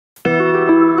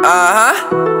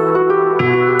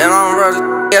And I'm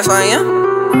brother. Yes, I am.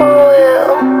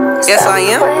 Well, yes, I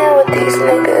am. With these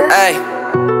niggas. Hey,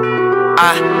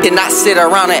 I did not sit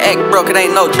around and act broke. It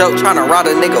ain't no joke. Tryna ride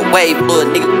a nigga wave,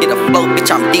 little nigga get a flow.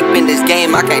 Bitch, I'm deep in this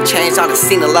game. I can't change. I done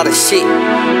seen a lot of shit.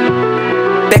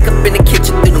 Back up in the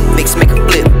kitchen, through the mix, make a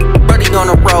flip. Brody on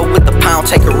the road with the pound,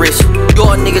 take a risk.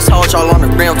 Y'all niggas hold y'all on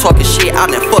the ground talking shit. I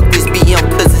done fuck this BM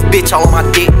cause this bitch all on my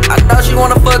dick. I thought you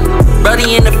wanna fuck.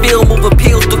 Brody in the field, moving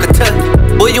pills through Kentucky.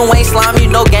 Boy, you ain't slime, you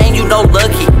know gang, you know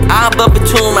lucky. I bump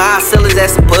into him, I sell his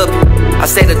ass a puppy. I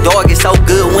say the dog is so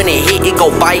good, when it hit, it go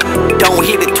bite. Don't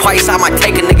hit it twice, I might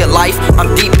take a nigga life.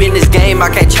 I'm deep in this game, I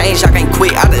can't change, I can't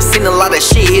quit. I done seen a lot of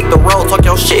shit, hit the road, talk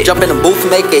your shit. Jump in the booth,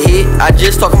 make a hit, I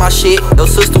just talk my shit. Your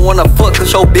sister wanna fuck,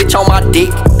 cause your bitch on my dick.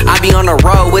 I be on the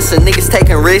road with some niggas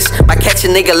taking risks. Might catch a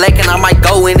nigga lacking, I might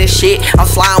go in this shit. I'm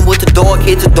sliding with the dog,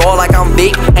 hit the door like I'm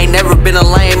big. Ain't never been a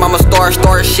lame, I'm a star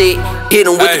shit. Hit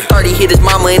him with the 30, hit his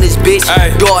mama and his bitch.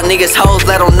 Y'all niggas hoes,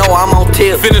 let them know I'm on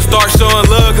tip. Finna start showing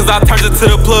love, cause I turned it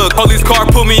to the plug. Police car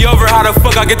pull me over, how the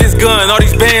fuck I get this gun? All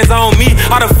these bands on me,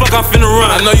 how the fuck I'm finna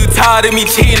run? I know you tired of me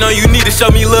cheating on you, need to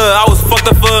show me love. I was fucked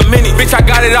up for a minute, bitch, I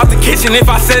got it out the kitchen. If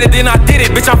I said it, then I did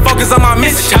it, bitch, I'm focused on my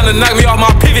mission. Tryna knock me off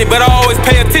my pivot, but I always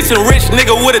pay attention. Rich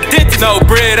nigga with a dentist. No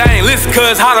bread, I ain't listen,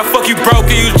 cuz how the fuck you broke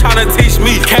and you tryna teach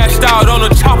me? Cashed out on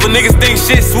the chopper, niggas think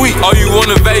shit sweet. Oh, you on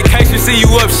a vacation, see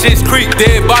you up Shit's Creek.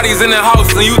 Dead bodies in the house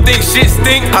and you think shit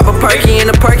stink? Pop a perky in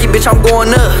the perky, bitch, I'm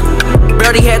going up.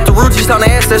 Brody had the roochies on the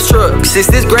SS truck. Since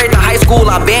this grade to high school,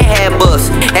 I been had bus.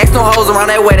 Ask no hoes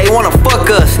around that way, they wanna fuck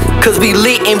us. Cause we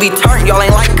lit and we turn, y'all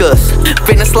ain't like us.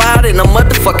 Finna slide in a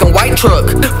motherfucking white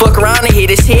truck. Fuck around and hit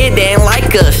his head, they ain't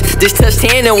like us. Just touch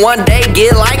 10 and one day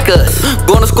get like us.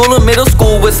 Going to school in middle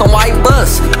school with some white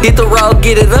bus. Hit the road,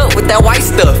 get it up with that white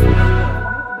stuff.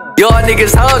 Y'all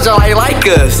niggas hoes, y'all ain't like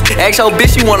us. Ask your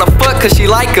bitch you wanna fuck cause she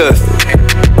like us.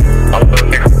 I'm a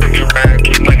nigga, put you back,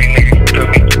 keep money, nigga, you feel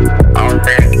me?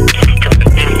 Already.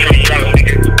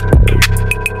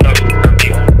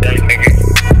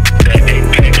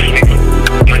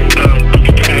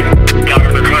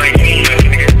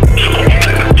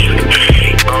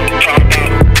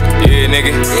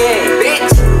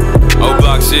 Old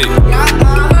block shit.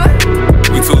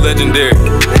 We too legendary.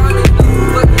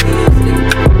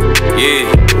 Yeah.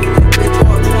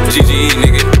 GGE,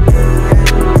 nigga.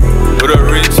 What up,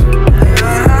 Rich?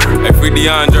 Hey, free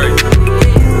DeAndre.